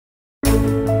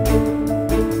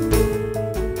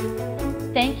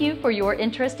for your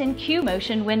interest in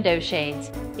QMotion window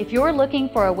shades. If you're looking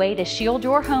for a way to shield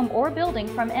your home or building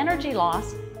from energy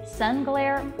loss, sun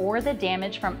glare, or the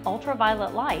damage from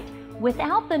ultraviolet light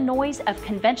without the noise of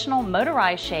conventional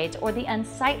motorized shades or the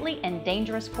unsightly and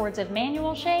dangerous cords of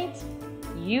manual shades,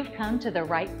 you've come to the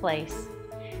right place.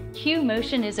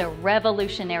 QMotion is a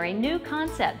revolutionary new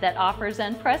concept that offers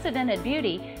unprecedented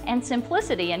beauty and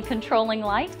simplicity in controlling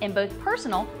light in both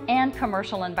personal and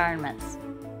commercial environments.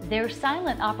 Their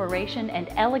silent operation and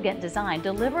elegant design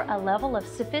deliver a level of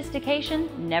sophistication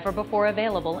never before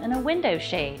available in a window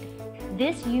shade.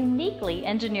 This uniquely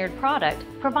engineered product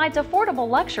provides affordable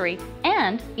luxury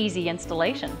and easy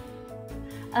installation.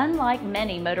 Unlike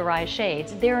many motorized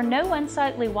shades, there are no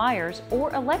unsightly wires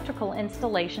or electrical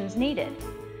installations needed.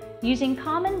 Using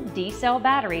common D-cell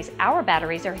batteries, our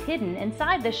batteries are hidden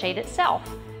inside the shade itself,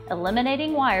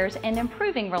 eliminating wires and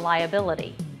improving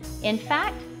reliability. In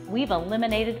fact, we've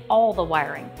eliminated all the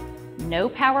wiring. No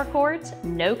power cords,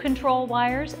 no control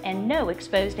wires, and no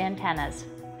exposed antennas.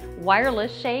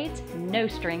 Wireless shades, no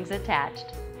strings attached.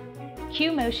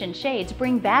 QMotion shades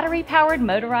bring battery-powered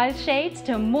motorized shades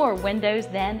to more windows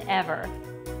than ever.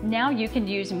 Now you can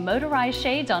use motorized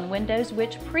shades on windows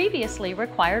which previously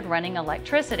required running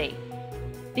electricity.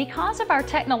 Because of our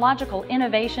technological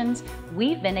innovations,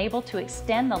 we've been able to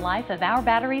extend the life of our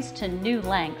batteries to new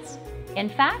lengths. In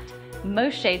fact,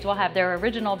 most shades will have their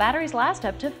original batteries last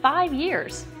up to 5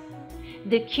 years.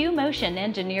 The QMotion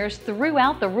engineers threw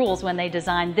out the rules when they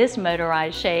designed this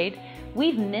motorized shade.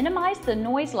 We've minimized the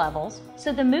noise levels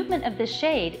so the movement of the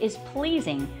shade is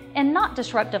pleasing and not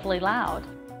disruptively loud.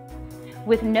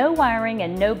 With no wiring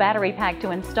and no battery pack to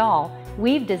install,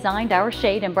 we've designed our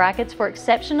shade and brackets for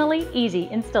exceptionally easy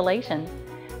installation.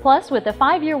 Plus, with a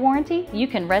 5-year warranty, you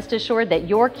can rest assured that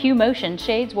your QMotion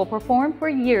shades will perform for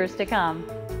years to come.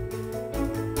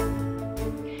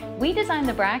 We designed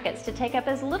the brackets to take up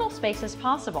as little space as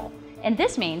possible, and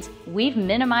this means we've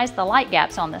minimized the light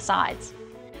gaps on the sides.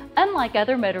 Unlike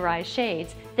other motorized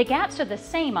shades, the gaps are the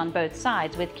same on both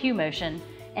sides with QMotion,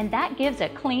 and that gives a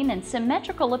clean and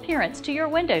symmetrical appearance to your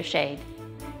window shade.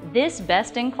 This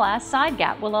best-in-class side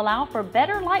gap will allow for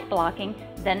better light blocking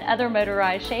than other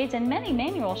motorized shades and many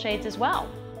manual shades as well.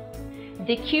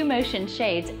 The QMotion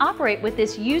shades operate with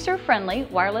this user-friendly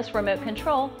wireless remote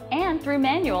control and through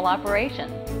manual operation.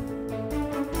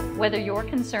 Whether your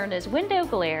concern is window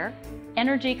glare,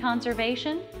 energy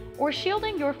conservation, or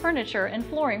shielding your furniture and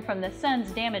flooring from the sun's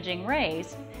damaging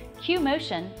rays,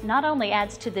 QMotion not only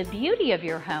adds to the beauty of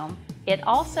your home, it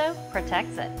also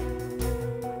protects it.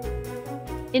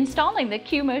 Installing the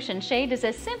QMotion shade is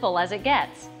as simple as it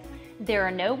gets. There are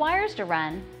no wires to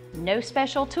run, no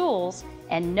special tools,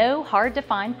 and no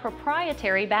hard-to-find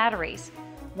proprietary batteries.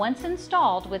 Once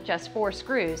installed with just 4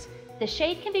 screws, the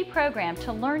shade can be programmed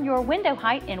to learn your window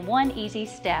height in one easy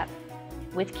step.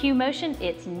 With QMotion,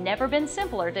 it's never been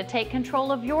simpler to take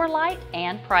control of your light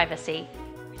and privacy.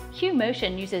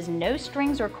 QMotion uses no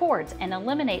strings or cords and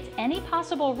eliminates any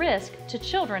possible risk to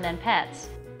children and pets.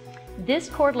 This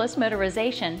cordless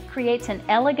motorization creates an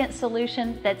elegant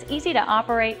solution that's easy to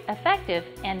operate, effective,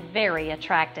 and very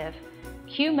attractive.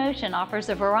 QMotion offers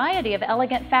a variety of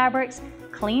elegant fabrics,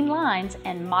 clean lines,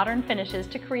 and modern finishes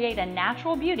to create a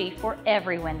natural beauty for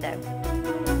every window.